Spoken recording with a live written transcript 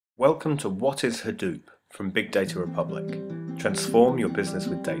Welcome to What is Hadoop from Big Data Republic. Transform your business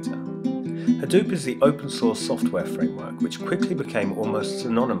with data. Hadoop is the open source software framework which quickly became almost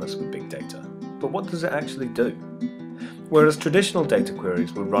synonymous with big data. But what does it actually do? Whereas traditional data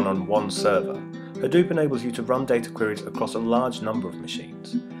queries will run on one server, Hadoop enables you to run data queries across a large number of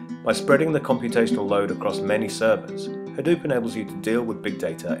machines. By spreading the computational load across many servers, Hadoop enables you to deal with big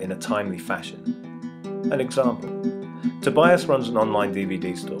data in a timely fashion. An example. Tobias runs an online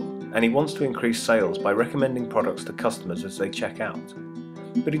DVD store, and he wants to increase sales by recommending products to customers as they check out.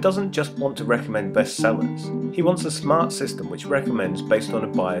 But he doesn't just want to recommend bestsellers, he wants a smart system which recommends based on a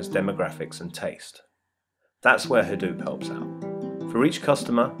buyer's demographics and taste. That's where Hadoop helps out. For each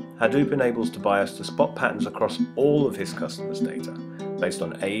customer, Hadoop enables Tobias to spot patterns across all of his customers' data, based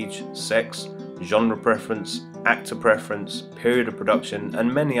on age, sex, genre preference, actor preference, period of production,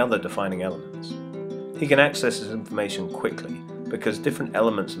 and many other defining elements. He can access this information quickly because different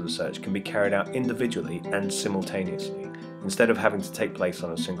elements of the search can be carried out individually and simultaneously, instead of having to take place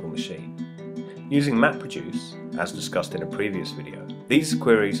on a single machine. Using MapReduce, as discussed in a previous video, these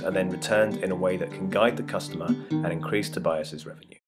queries are then returned in a way that can guide the customer and increase Tobias's revenue.